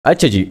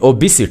اچھا جی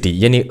اوبیسیټي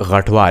یعنی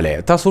غټوالی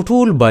تاسو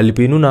ټول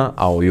بالپینونه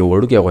او یو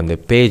وړوکی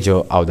غوندې پیج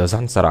او د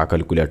ځان سره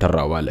کلکولیټر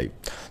راوالی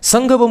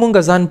څنګه به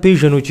مونږ ځان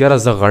پیژنو چې یاره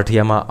زه غټ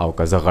یم او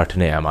که زه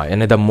غټ نه یم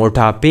یعنی د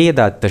موټاپې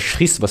د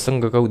تشخیص به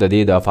څنګه کوو د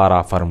دې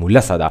دپاره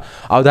فرموله څه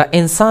ده او دا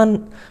انسان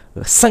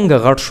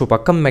څنګه غټ شو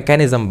په کم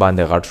میکانیزم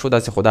باندې غټ شو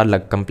داسې خو دا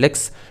لږ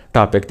کمپلیکس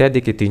ټاپک دی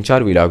دې کې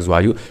 3-4 ویلاګز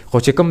وایو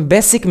خو چې کوم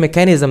بیسیک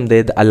میکانیزم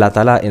دی د الله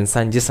تعالی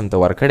انسان جسم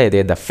ته ورکړی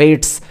دی د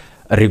فیټس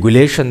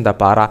ریګولیشن د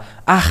پاره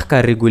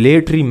که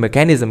ریګولیټري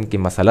میکانیزم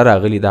کې مسله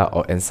راغلی ده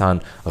او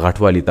انسان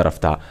غټوالي طرف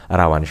ته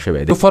روان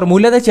شوی دی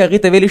فارموله ده چې هغې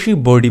ته ویلی شي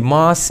باډي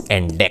ماس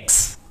انډیکس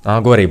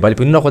ګورئ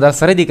بالپینونه خو دا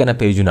سره دي که نه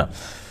پیجونه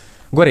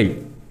ګورئ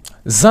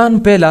ځان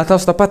پیله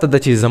تاسو ته پته ده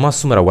چې زما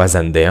څومره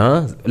وزن دی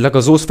لکه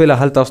زه اوس پیله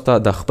هلته تاسو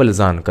ته د خپل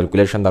ځان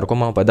کلکولیشن در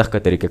کوم په دغه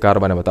طریقې کار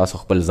باندې به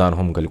تاسو خپل ځان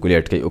هم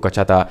کلکولیټ کوئ او که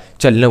چاته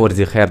چل نه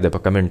ورځي خیر دی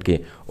په کمنټ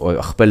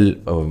کې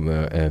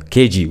خپل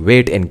کیجي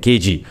ویټ ان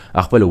کیجي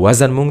خپل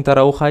وزن مونږ ته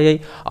راوښایئ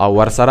او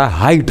ورسره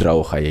هایټ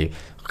راوښایئ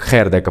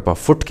خیر دی که په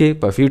فوټ کې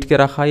په فیټ کې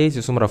راښایئ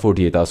چې څومره فوټ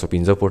یې تاسو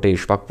 15 فوټې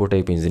 6 فوټې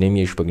 5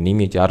 نیمې 6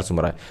 نیمې 4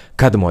 څومره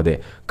قد مو دی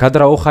قد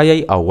راوښایئ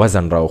او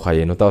وزن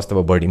راوښایئ نو تاسو ته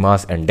به باډي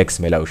ماس انډیکس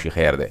میلاو شي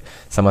خیر دی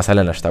څه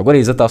مسله نشته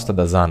ګورئ زه تاسو ته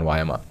د ځان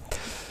وایم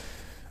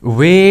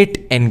ویټ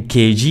ان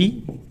کیجي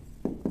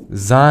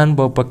ځان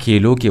به په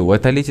کیلو کې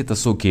وتلی چې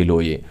ته څو کیلو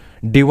یې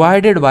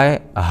ډیوایډډ بای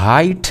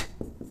هایټ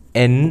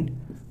ان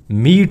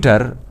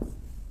میټر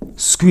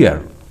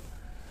سکویر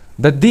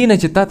د دې نه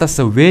چې تا ته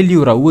څه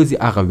ویلیو راوځي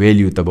هغه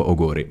ویلیو ته به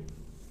وګورې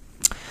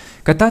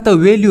که تا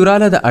ته ویلیو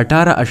راله د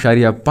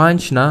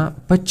 18.5 نه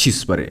 25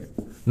 پورې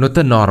نو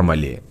ته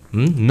نارمل یې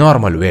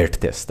نارمل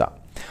ویټ دی ستا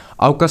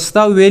او که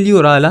ستا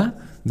ویلیو راله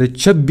د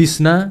 26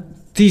 نه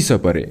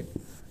 30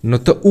 پورې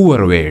نو ته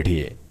اوور ویټ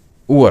یې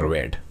اوور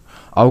ویټ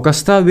او که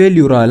ستا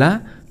ویلیو راله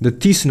د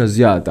 30 نه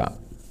زیاته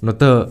نو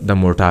ته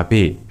د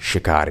موټاپې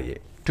شکار یې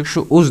ټیک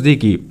شو اوس دی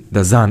کې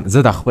د ځان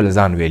زه د خپل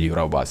ځان ویلیو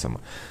راوباسم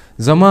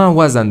زما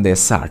وزن دی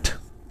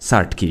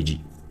 60 کیجی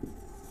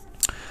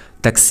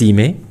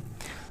تقسیمې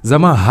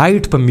زما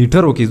هایټ په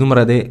میټرو کې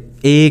دومره دی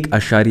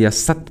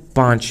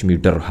 1.75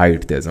 میټر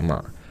هایټ دی زما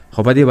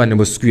خو په دې باندې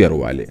به سکویر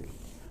والی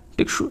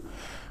ټیک شو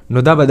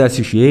نو دا به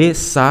داسې شي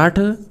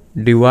 60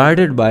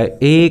 ډیوایډډ بای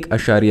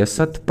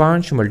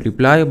 1.75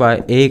 ملټیپلای بای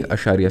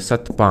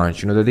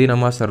 1.75 نو د دې نه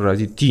ما سره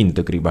راځي 3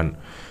 تقریبا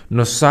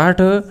نو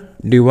 60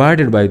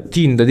 ډیوایډډ بای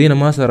 3 د دې نه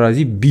ما سره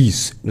راځي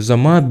 20 نو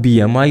زما بی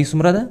ام آی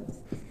څومره ده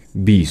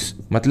 20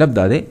 مطلب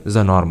دا دی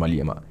زه نارمل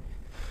یم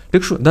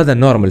ټیک شو دا د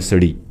نارمل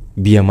سړي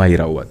بی ام آی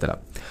راووتله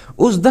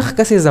اوس دغه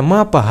کسې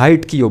زما په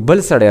هایټ کې یو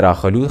بل سړی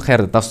راخلو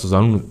خیر د تاسو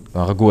ځانونه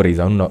هغه ګورئ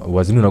ځانونه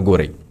وزنونه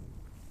ګورئ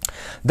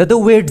د ده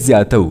ویټ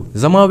زیاته و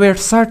زما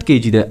ویټ 60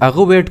 کیجي دی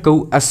هغه ویټ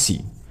کوو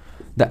 80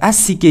 د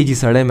 80 کیجي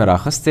سړی مې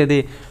راخستی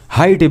دی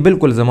هایټ یې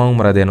بلکل زما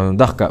عمره دی نو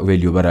دغه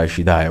ویلیو به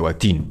راشي دا یوه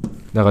 3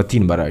 دغه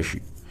 3 به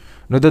راشي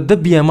نو د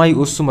ده بی ام آی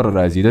اوس څومره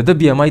راځي د ده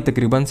بی ام آی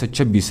تقریبا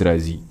 26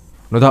 راځي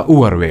نو دا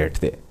اوور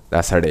ویټ دی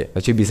دا سړی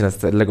د 26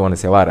 نه لږ ونه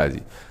سوا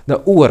راځي دا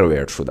اوور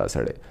ویټ شو دا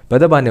سړی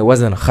په ده باندې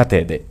وزن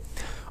خطی دی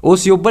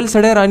اوس یو بل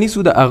سړی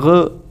رانیسو د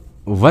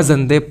هغه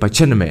وزن دی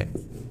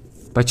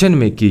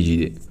 95 کیجي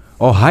دی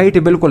او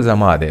هایټ بلکل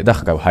زما دی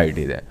دغه هایټ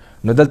دی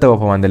نو دلته به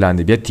په باندې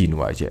لاندې بیا 3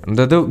 واچې نو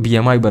د ده بی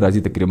ام آی به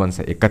راځي تقریبا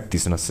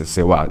 31 نه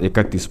سوا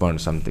 31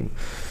 پوینټ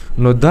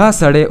سمثینګ نو دا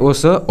سړی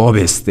اوس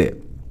اوبیس دی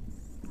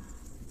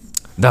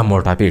دا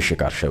موټاپې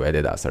شکار شوی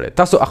دی دا سړی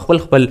تاسو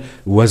خپل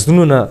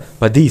وزنونه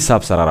په دې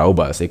حساب سره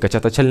راوباسئ که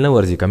چاته چل نه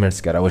ورځي کمنټس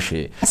کې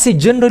راوشئ هسې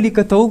جنرالي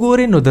که ته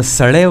وګورې نو د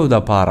سړیو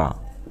دپاره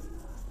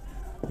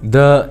د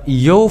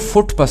 1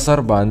 فوټ په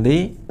سر باندې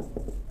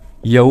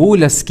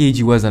 11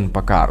 کیجي وزن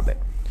پکار دی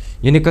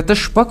یعنی که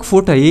ته 6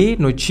 فوټه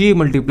یې نو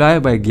 6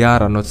 ملټیپلای بای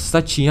 11 نو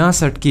ستا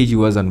 66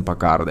 کیجي وزن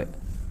پکار دی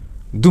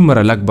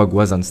دومره لږ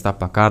وزن ستا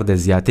پکار دی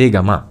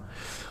زیاتېږه ما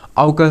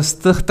او که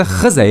ته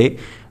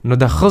ښځه نو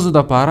د ښځو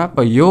دپاره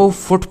په 1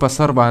 فوټ په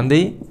سر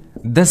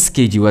باندې 10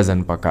 کیجي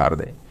وزن پکار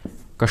دی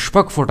که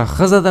 6 فوټه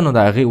ښځه ده نو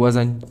د هغې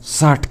وزن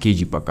 60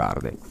 کیجي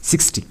پکار دی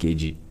 60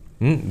 کیجي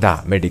دا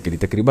میډیکلي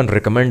تقریبا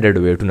ریکمنډډ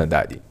ویټونه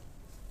دا دي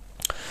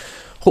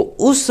خو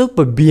اوس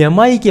په بی ام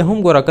آی کې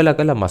هم ګوره کله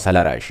کله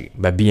مسله راشي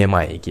په بی ام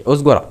آی کې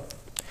اوس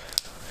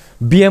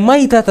ګوره بی ام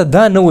آی تا ته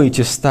دا نه وایي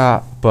چې ستا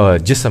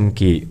په جسم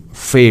کې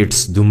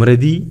فیټس دومره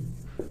دي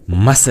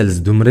مسلز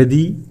دومره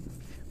دي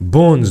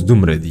بونز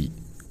دومره دي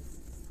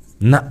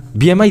نه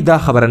بی ام آی دا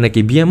خبره نه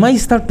کوي بی ام آی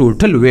ستا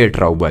ټوټل ویټ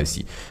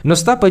راوباسي نو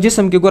ستا په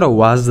جسم کې ګوره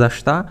وازده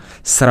شته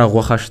سره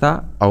غوښه شته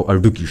او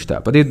هډوکي شته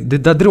په دې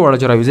د درې واړه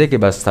چې راوځي کې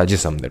بس ستا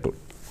جسم دی ټول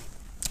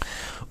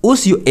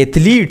اوس یو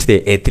ایتلیټ دی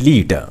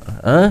ایتلیټ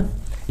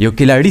یو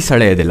کلاړي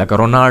سړی دی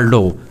لکه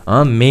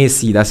رونالډو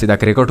میسی داسې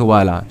د کرکټ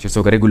والا چې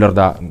څوک ریګولر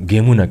دا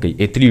ګیمونه کوي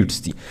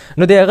ایتلیټس دي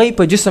نو د هغوی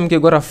په جسم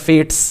کې ګوره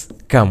فیټس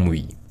کم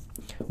وي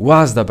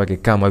وازده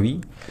پکې کمه وي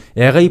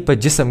هغوی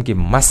په جسم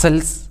کې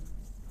مسلز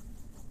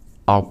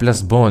او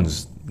پلس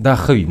بونز دا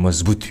خوي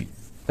مضبوط وي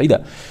صحیح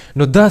ده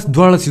نو دا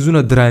دواړه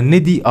څیزونه درانه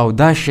دي او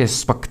دا شی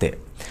سپک دی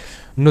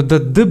نو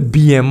د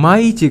بی ام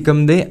آی چې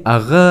کوم دی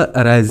هغه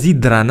راځي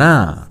درانه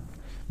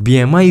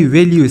BMI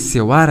ویلیو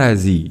سیوا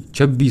راځي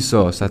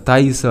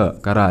 2600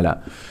 کراله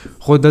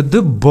خو د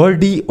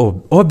باډي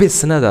اوبس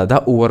نه ده، دا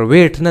اوور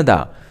ویټ نه ده،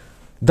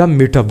 دا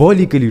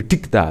میټابولیکلی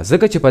ټیک ده،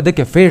 ځکه چې په ده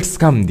کې فیټس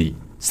کم دي،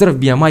 صرف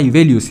BMI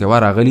ویلیو سیوا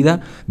راغلی ده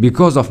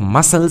بیکاز آف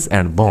مسلز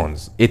اینڈ بونز.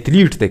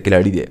 ایتھلیټ ته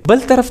کلاړي دی. بل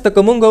طرف ته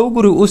که مونږ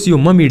وګورو اوس یو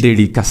ممی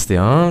ډیډي کس دی،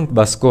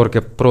 بس کور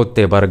کې پروت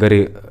دی،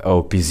 برګرې او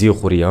پیزي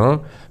خوري،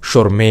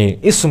 شورمې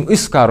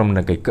هېڅ کار هم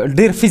نه کوي،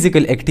 ډېر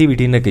فزیکل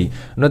اکټیویټي نه کوي،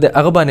 نو د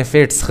هغه باندې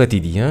فیټس ختي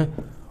دي،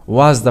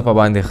 واز د په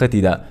باندې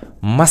ختي ده،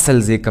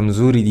 مسلز یې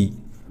کمزوري دي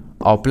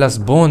او پلس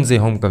بونز یې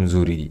هم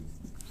کمزوري دي.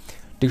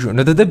 ٹھیک شو.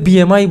 نو د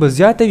BMI به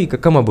زیاته وي که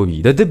کمه به وي؟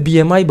 د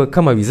BMI به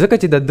کمه وي ځکه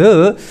چې د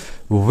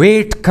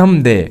ویټ کم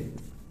دی.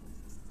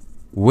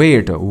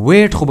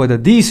 ویټ خو به د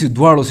دې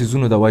دواړو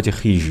څیزونو د وجې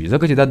خیږي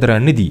ځکه چې دا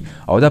درانه دي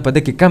او دا په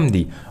ده کې کم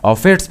دي او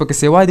فیټس پکې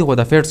سیوا دي، خو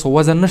د فیټس خو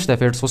وزن نشته،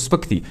 فیټس خو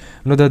سپک دي،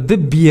 نو د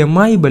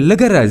BMI به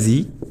لږه راځي،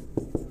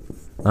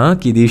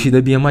 کیدای شي د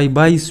BMI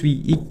 22 وي،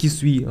 21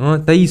 وي،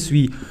 23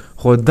 وي،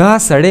 خو دا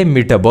سړی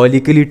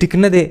میټابولیکلی ټیک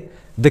نه دی،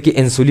 د کې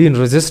انسولین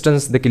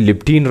ریزسټنس، د کې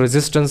لیپټین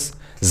ریزسټنس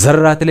زر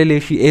راتللی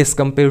شي ایز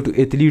کمپیر ټو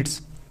ایتھلیټس.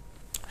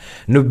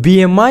 نو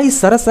BMI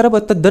سره سره به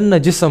ته دننه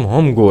جسم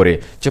هم ګورې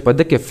چې په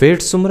ده کې فیټ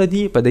څومره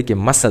دي، په ده کې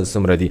مسل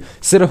څومره دي.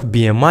 صرف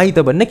BMI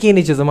ته به نه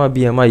کښېنې چې زما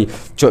BMI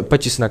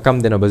 25 نه کم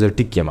دی نو به زه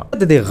ټیک یم.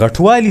 د دې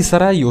غټوالي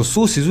سره یو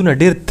څو څیزونه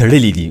ډېر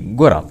تړلي دي.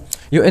 ګوره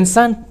یو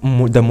انسان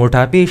د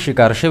موټاپې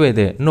شکار شوی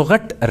دی نو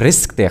غټ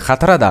رسک دی،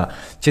 خطره ده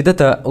چې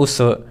دته اوس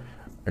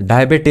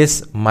ډایبټیس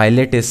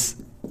مایلیټس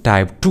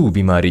ټایپ 2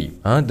 بیماری،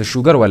 د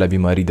شوګر والا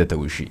بیماری دته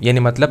وشي، یعنی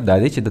مطلب دا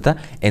دی چې دته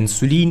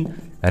انسولین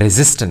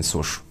ریزسټنس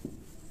وشو.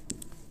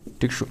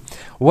 ٹھیک شو.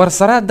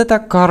 ورسره دته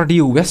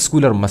کارډیو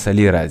ویسکولر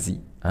مسلې راځي،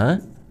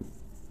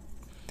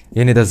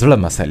 یعنی د زړه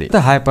مسلې، د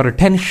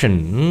هایپرټنشن،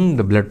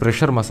 د بلډ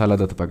پریشر مسله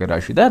دته پکې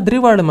راشي. دا درې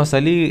واړه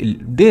مسلې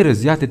ډېرې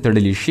زیاتې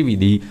تړلې شوي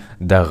دي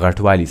د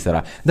غټوالي سره.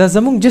 دا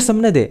زموږ جسم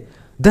نه دی،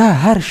 دا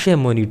هر شی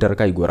مونیټر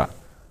کوي. ګوره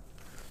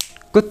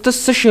که ته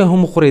څه شی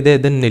هم خورې دی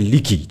دننه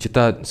لیکي چې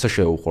تا څه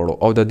شی وخوړو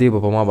او د دې به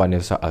په ما باندې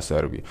څه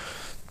اثر وي.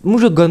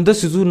 موږ ګنده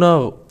څیزونه،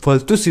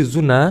 فالتو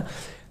څیزونه،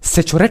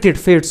 سیچوریټډ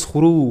فیټس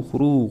خورو،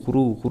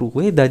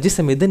 دا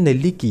جسم یې دننه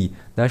لیکي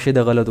دا شی د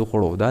غلطو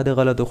خوړو، دا د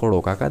غلطو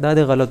خوړو، کاکا دا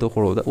د غلطو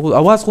خوړو،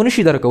 اواز خو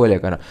نشي درکولی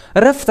که نه.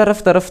 رفته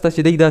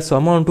چې دی دا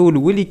سامان ټول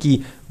ولیکي،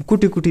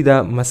 کوټي دا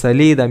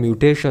مسلې، دا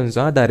میوټیشنز،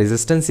 دا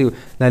ریزسټنس،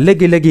 دا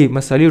لږې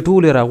مسلې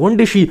ټولې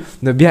راغونډې شي،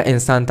 نو بیا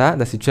انسان ته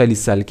داسې 40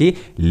 سال کې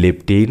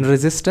لیپټین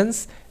ریزسټنس،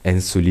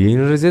 انسولین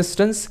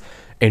ریزسټنس،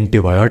 انټي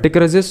بایوټیک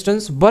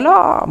ریزسټنس، بلا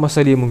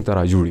مسلې موږ ته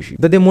راجوړې شي.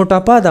 د دې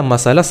موټاپا دا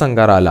مسله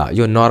څنګه راله؟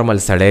 یو نارمل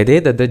سړی دی،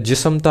 د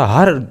جسم ته،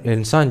 هر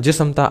انسان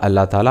جسم ته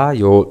الله تعالی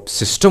یو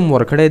سیسټم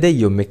ورکړی دی،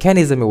 یو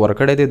میکانیزم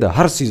ورکړی دی د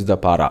هر څیز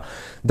دپاره،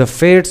 د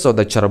فیټس او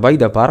د چربۍ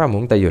دپاره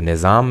موږ ته یو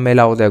نظام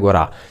میلاو دی.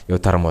 ګوره یو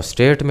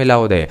ترموسټیټ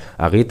میلاو دی،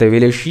 هغې ته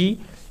ویلی شي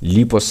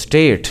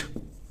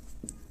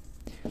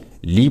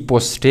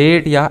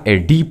لیپوسټیټ یا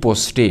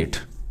ایډیپوسټیټ.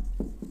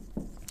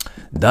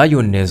 دا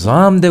یو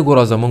نظام دی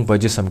ګوره زمونږ په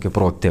جسم کې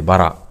پروت دی،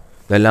 برا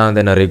د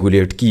لاندې نه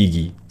ریګولیټ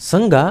کیږي.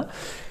 څنګه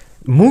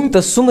مونږ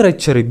ته څومره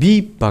چربي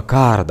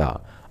پکار ده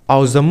او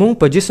زمونږ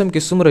په جسم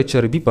کې څومره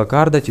چربي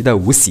پکار ده چې دا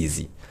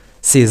وسیزي،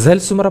 سیزل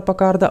څومره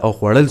پکار ده او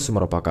خوړل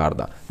څومره پکار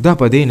ده، دا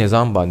په دې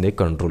نظام باندې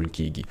کنټرول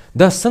کیږي.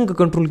 دا څنګه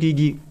کنټرول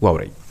کیږي؟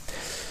 واورئ.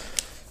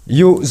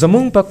 یو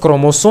زمونږ په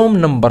کروموسوم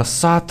نمبر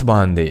 7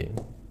 باندې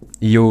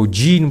یو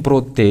جین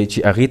پروت دی چې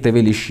هغې ته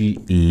ویلی شي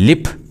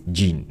لیپ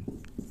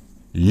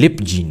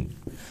جین.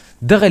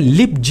 دغه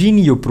لیپ جین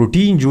یو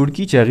پروټین جوړ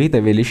کی چې هغې ته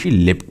ویلی شي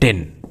لیپټین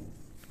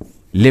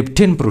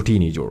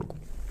پروټین یې جوړ کو.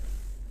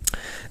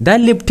 دا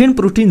لیپټین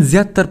پروټین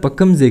زیات تر په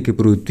کم ځای کې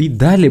پروت وي؟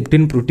 دا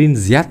لیپټین پروټین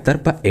زیات تر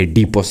په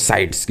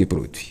ایډیپوسایټس کې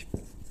پروت وي.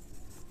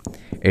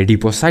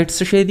 ایډیپوسایټس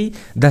څه شی دي؟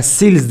 دا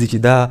سیلز دي چې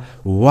دا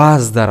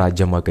واز دا را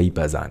جمع کوي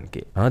په ځان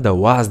کې، دا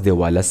واز دی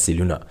والا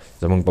سیلونه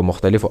زمونږ په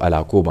مختلفو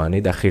علاقو باندې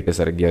د خېټې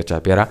سره ګیر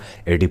چاپېره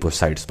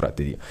ایډیپوسایټس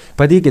پراته دي،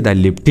 په دې کې دا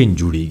لیپټین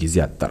جوړیږي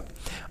زیات تر،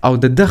 او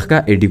د دغه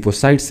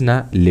ایډیپوسایټس نه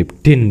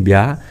لیپټین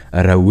بیا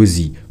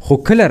راوځي. خو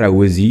کله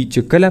راوځي چې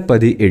کله په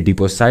دې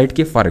ایډیپوسایټ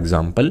کې فار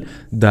ایگزامپل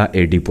دا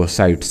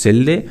ایډیپوسایټ سیل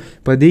دی،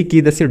 په دې کې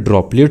داسې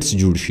ډراپلیټس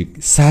جوړ شي،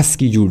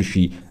 ساسکي جوړ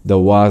شي د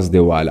واز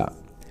دی والا،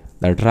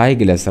 دا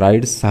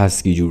ټرایګلیسرایډ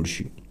ساسکي جوړ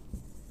شي.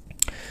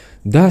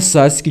 دا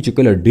ساسکي چې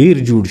کله ډیر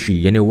جوړ شي،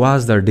 یعنی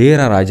واز دا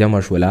ډیره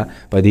راجمع شوله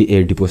په دې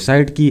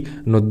ایډیپوسایټ کې،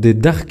 نو د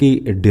دغه کې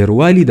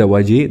ډیروالي د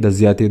وجې، د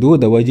زیاتېدو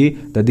د وجې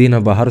د دې نه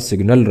بهر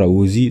سیګنل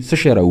راوځي. څه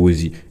شی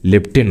راوځي؟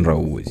 لیپټین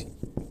راوځي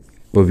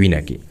په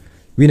وینه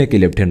کې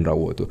لیپټین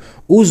راووتو.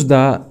 اوس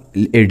دا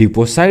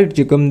ایډیپوسایټ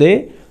چې کوم دی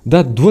دا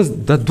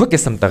دوه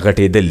قسم ته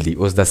غټېدل دي.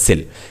 اوس دا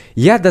سیل،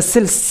 یا د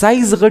سیل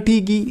سایز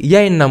غټېږي یا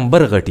یې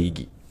نمبر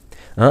غټېږي.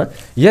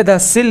 یا دا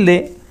سیل دی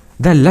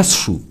دا لس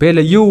شو،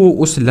 پهله یو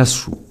اوس لس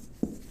شو،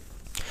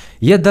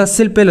 یا دا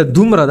سیل پهله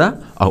دومره ده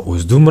او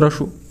اوس دومره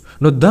شو،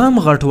 نو دام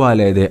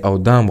غټوالی دی او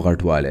دام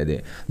غټوالی دی.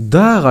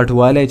 دا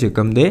غټوالی چې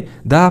کوم دی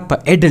دا په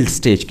ایډلټ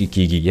سټیج کې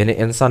کیږي، یعنی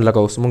انسان لکه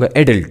اوس مونږ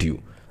ایډلټ یو،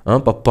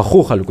 په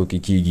پخو خلکو کې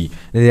کیږي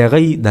د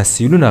هغوی دا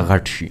سیلونه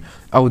غټ شي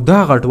او دا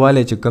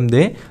غټوالی چې کوم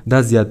دی دا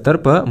زیاتر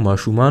په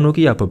ماشومانو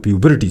کې یا په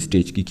پیوبرټي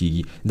سټیج کې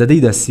کیږي د دوی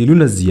دا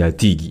سیلونه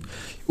زیاتیږي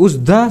اوس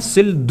دا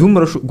سیل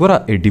دومره شو ګوره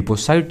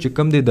ایډیپوسایټ چې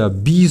کوم دی دا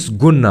 20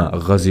 ګونه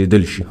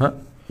غځېدل شي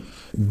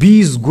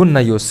 20 ګونه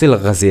یو سیل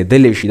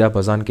غځېدلی شي دا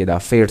په ځان کې دا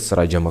فیټس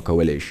را جمع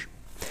کولی شي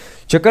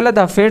چې کله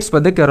دا فیټس په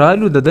ده کې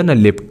رالو د ده نه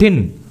لیپټین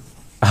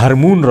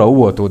هرمون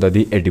راووتو د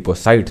دې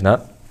ایډیپوسایټ نه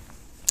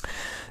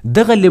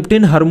دغه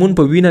لیپټین هرمون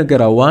په وینه کې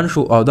روان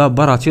شو او دا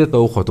بره چېرته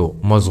ته وختو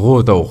مزغو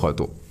ته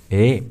وختو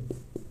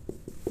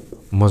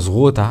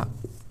مزغو ته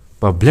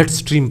په بلډ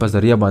سټریم په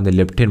ذریعه باندې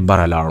لیپټین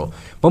بره لاړو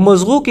په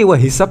مزغو کې یوه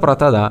حصه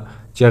پرته ده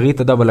چې هغې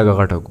ته دا به لږه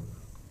غټه کړو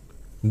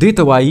دې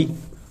ته وایي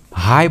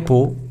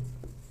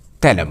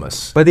هایپوتیلمس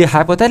په دې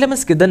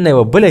هایپوتیلمس کې دننه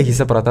یوه بله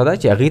حصه پرته ده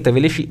چې هغې ته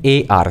ویلی شي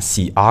ARC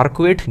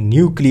آرکویټ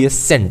نیوکلیس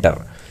سنټر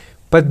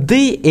په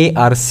دې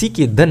ARC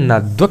کې دننه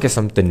 2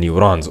 قسم ته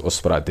نیورونز اوس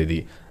پراته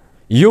دي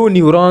یو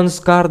نیورونز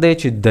کار دی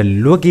چې د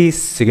لوږې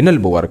سیګنل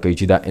به ورکوي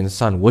چې دا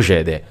انسان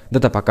وږی دی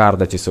دته پکار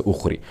ده چې څه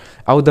وخوري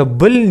او د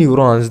بل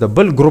نیورونز د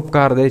بل ګروپ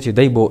کار دی چې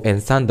دی به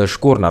انسان د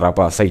شکور نه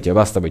راپاسوي چې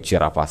بس ته به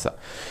چې راپاسه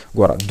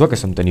ګوره 2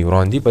 قسم ته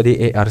نیورون دي په دې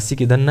ARC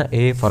کې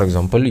دننه فار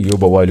ایگزامپل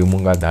یو به وایو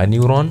مونږه دا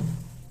نیورون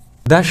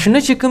دا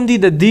شنه چې کوم دي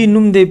د دې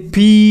نوم دی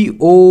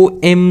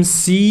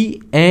POMC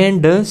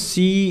and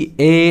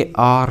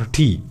CART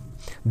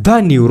دا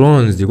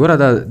نیورونز دی ګوره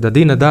د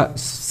دې نه دا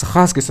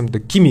خاص قسم ته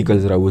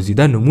کیمیکلز راوځي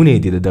دا نمونه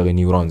دي د دغه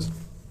نیورونز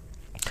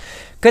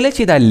کله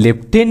چې دا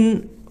لیپټین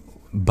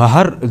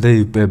بهر د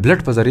بلډ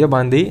په ذریعه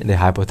باندې د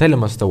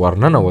هایپوتیلمس ته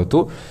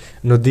ورننوتو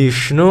نو د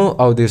شنو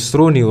او د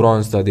سرو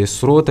نیورونز ته د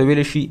سرو ته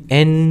ویلی شي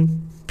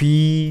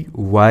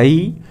NPY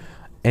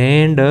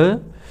and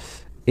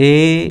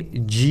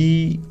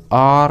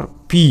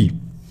AGRP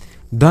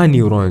دا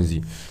نیورونز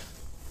دي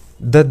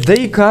د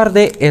دې کار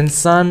د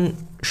انسان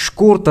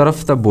شکور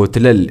طرف ته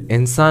بوتلل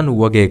انسان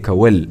وږی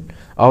کول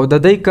او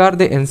د دې کار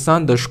د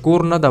انسان د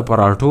شکور نه د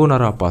پراټو نه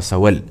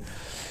راپاسول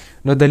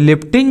نو د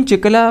لیپټین چې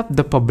کله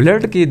د په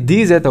بلډ کې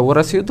دې ځای ته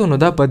ورسېدو نو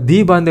دا په دې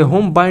باندې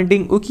هم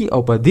بایډینګ وکړي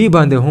او په دې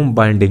باندې هم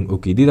بایډینګ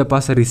وکړي دې د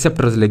پاسه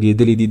ریسپټرز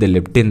لګېدلي دي د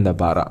لیپټین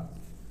دپاره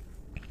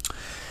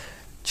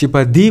چې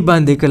په دې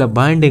باندې کله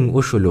بایډینګ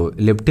وشولو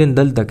لیپټین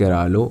دلته کې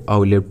رالو او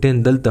لیپټین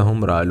دلته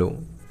هم رالو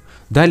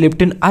دا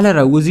لیپټین هله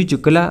راوځي چې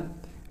کله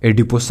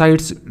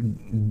ایډیپوسایټس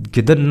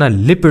کې دننه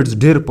لیپډز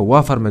ډېر په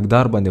وافر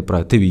مقدار باندې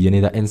پراته وي یعنې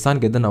د انسان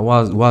کې دننه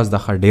وازده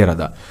ښه ډېره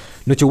ده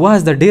نو چې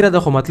وازده ډېره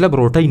ده خو مطلب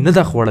روټۍ نه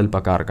ده خوړل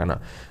پکار که نه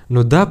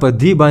نو دا په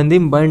دې باندې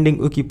هم بایډینګ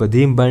وکړي په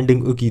دې هم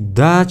بایډینګ وکړي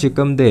دا چې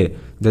کوم دی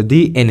د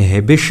دې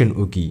انهیبیشن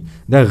وکړي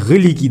دا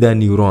غلي کړي دا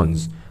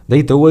نیورونز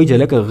دی ته وایي چې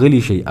لکه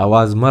غلي شي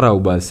اواز مه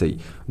راوباسئ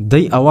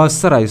دی اواز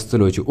څه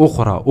رایستلو چې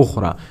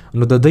وخوره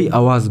نو د دی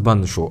اواز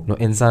بند شو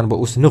نو انسان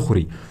به اوس نه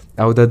خوري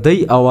او د دی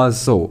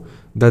اواز څه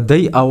د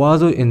دی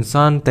اوازو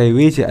انسان ته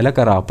وی چې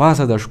الکه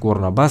راپاسه د شکور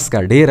نه بس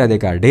کا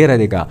ډیره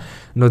دی کا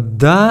نو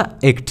دا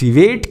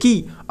اکټیویټ کی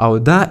او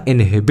دا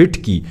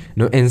انهبیټ کی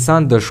نو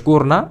انسان د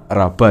شکور نه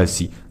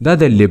راپاسی دا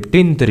د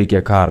لیپټین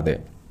طریقه کار دی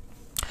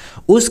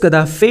اوس که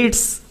دا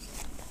فیټس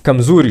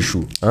کمزوري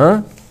شو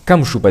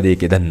کم شو په دې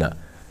کې دننه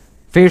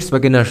فیټس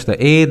پکې نشته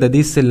د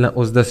دې سیل نه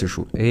اوس داسې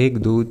شو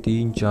 1 2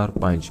 3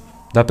 4 5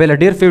 دا پهله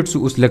ډېر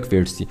فیټس اوس لږ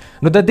فیټس دي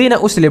نو د دې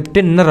نه اوس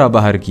لیپټین نه را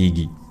بهر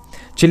کیږي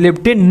چې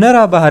لیپټین نه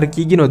را بهر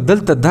کیږي نو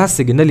دلته دا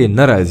سیګنل یې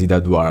نه راځي دا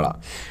دواړه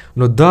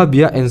نو دا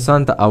بیا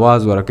انسان ته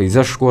آواز ورکوي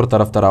زه شکور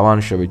طرف ته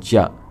روان شوی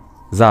چیا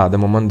زه د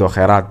مومندو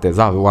خیرات دی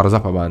زه ورځه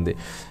په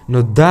باندې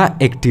نو دا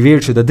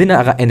اکټیویټ شو د دې نه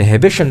هغه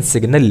انهیبیشن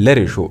سیګنل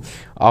لرې شو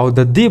او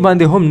د دې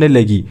باندې هم نه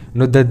لګي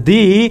نو د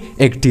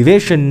دې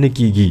اکټیویشن نه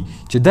کیږي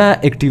چې دا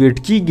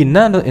اکټیویټ کیږي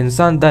نه نو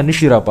انسان دا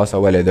نشي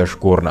راپاسولی د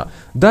شکور نه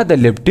دا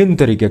د لیپټین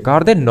طریقې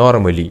کار دی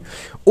نارملی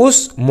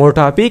اوس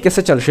موټاپې کې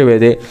څه چل شوی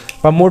دی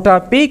په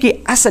موټاپې کې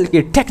اصل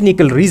کې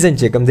ټیکنیکل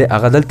ریزن چې کوم دی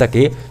هغه دلته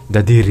کې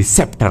د دې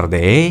ریسپټر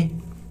دی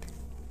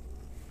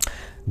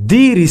دی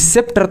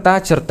ریسپټر ته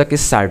چرته کې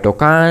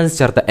سایټوکاینز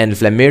چرته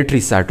انفلمیټري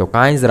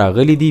سایټوکاینز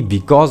راغلي دي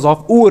بیکاز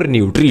آف اور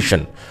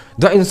نیوټریشن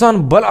دا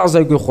انسان بل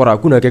ځای کې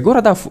خوراکونه کوي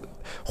ګوره دا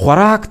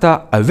خوراک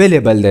ته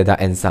اویلیبل دی دا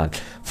انسان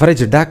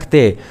فرج ډک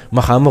دی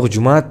مخامخ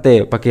جومات دی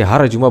پکې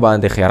هره جمعه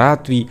باندې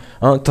خیرات وي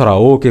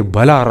تراو کې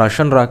بلا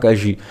راشن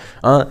راکاږي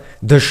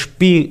د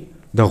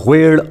شپې د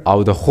غویړ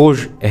او د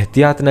خوږ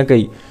احتیاط نه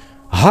کوي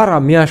هره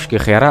میاشت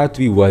کې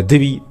خیرات وي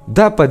واده وي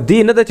دا په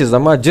دې نه ده چې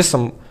زما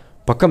جسم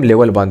په کم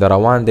لیول باندې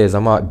روان دی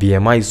زما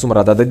BMI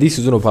څومره ده د دې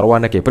څیزونو پروا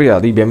نه کوي پرېږده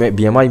دوی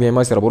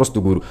BMI سره به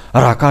وروسته ګورو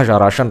راکاږه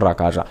راشن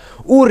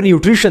راکاږه اور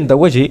نیوټریشن د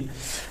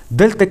وجې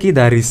دلته کې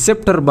دا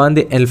ریسپټر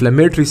باندې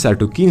انفلمیټري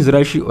سایټوکینز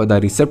راشي او دا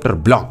ریسپټر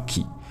بلاک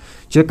کی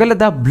چې کله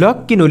دا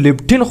بلاک کی نو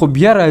لیپټین خو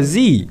بیا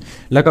راځي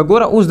لکه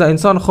ګوره اوس د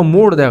انسان خو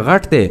موړ دی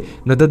غټ دی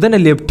نو د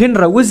دنه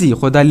لیپټین راوځي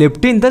خو دا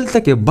لیپټین دلته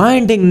کې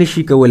بایډینګ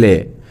نشي کولی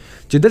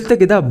چې دلته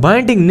کې دا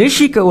بایډینګ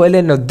نشي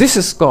کولی نو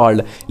this is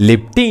called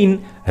لیپټین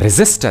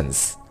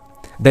resistance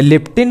د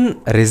لیپټین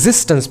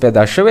ریزیسټنس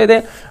پیدا شوی دی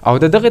او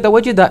د دغې د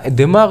وجې د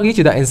دماغ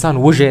چې د انسان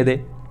وږی دی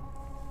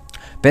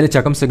پهله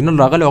چې کوم سیګنل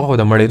راغلی هغه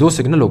د مړېدو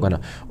سیګنل وکنه.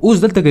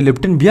 اوس دلته کې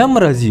لیپټین بیا هم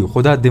راځي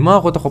خو دا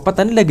دماغ ته خو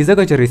پته نه لګي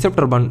ځکه چې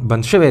ریسپټر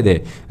بند شوی دی،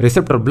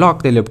 ریسپټر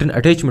بلاک دی، لیپټین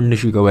اټیچمنټ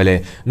نشي کولی.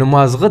 نو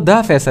مازغه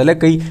دا فیصله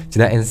کوي چې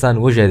دا انسان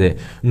وژی دی.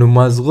 نو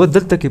مازغه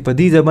دلته کې په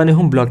دې زبانه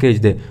هم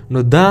بلاکیج دی.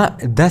 نو دا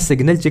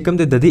سیګنل چې کوم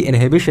دی د دې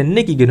انهبیشن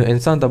نه کیږي. نو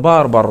انسان ته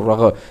بار بار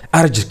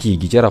ارج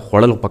کیږي چې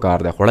خوړل پکار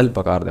دی، خوړل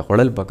پکار دی،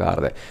 خوړل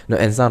پکار دی. نو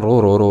انسان رو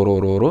رو رو رو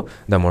رو رو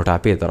د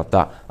موټاپې طرف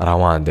ته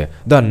روان دی.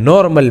 دا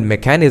نورمل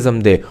میکانیزم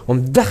دی. هم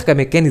دغه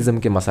میکانیزم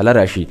کې مسله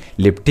راشي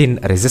لیپټین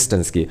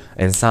ریزिस्टنس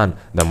کې انسان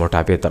د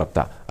موټاپې طرف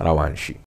ته روان شي.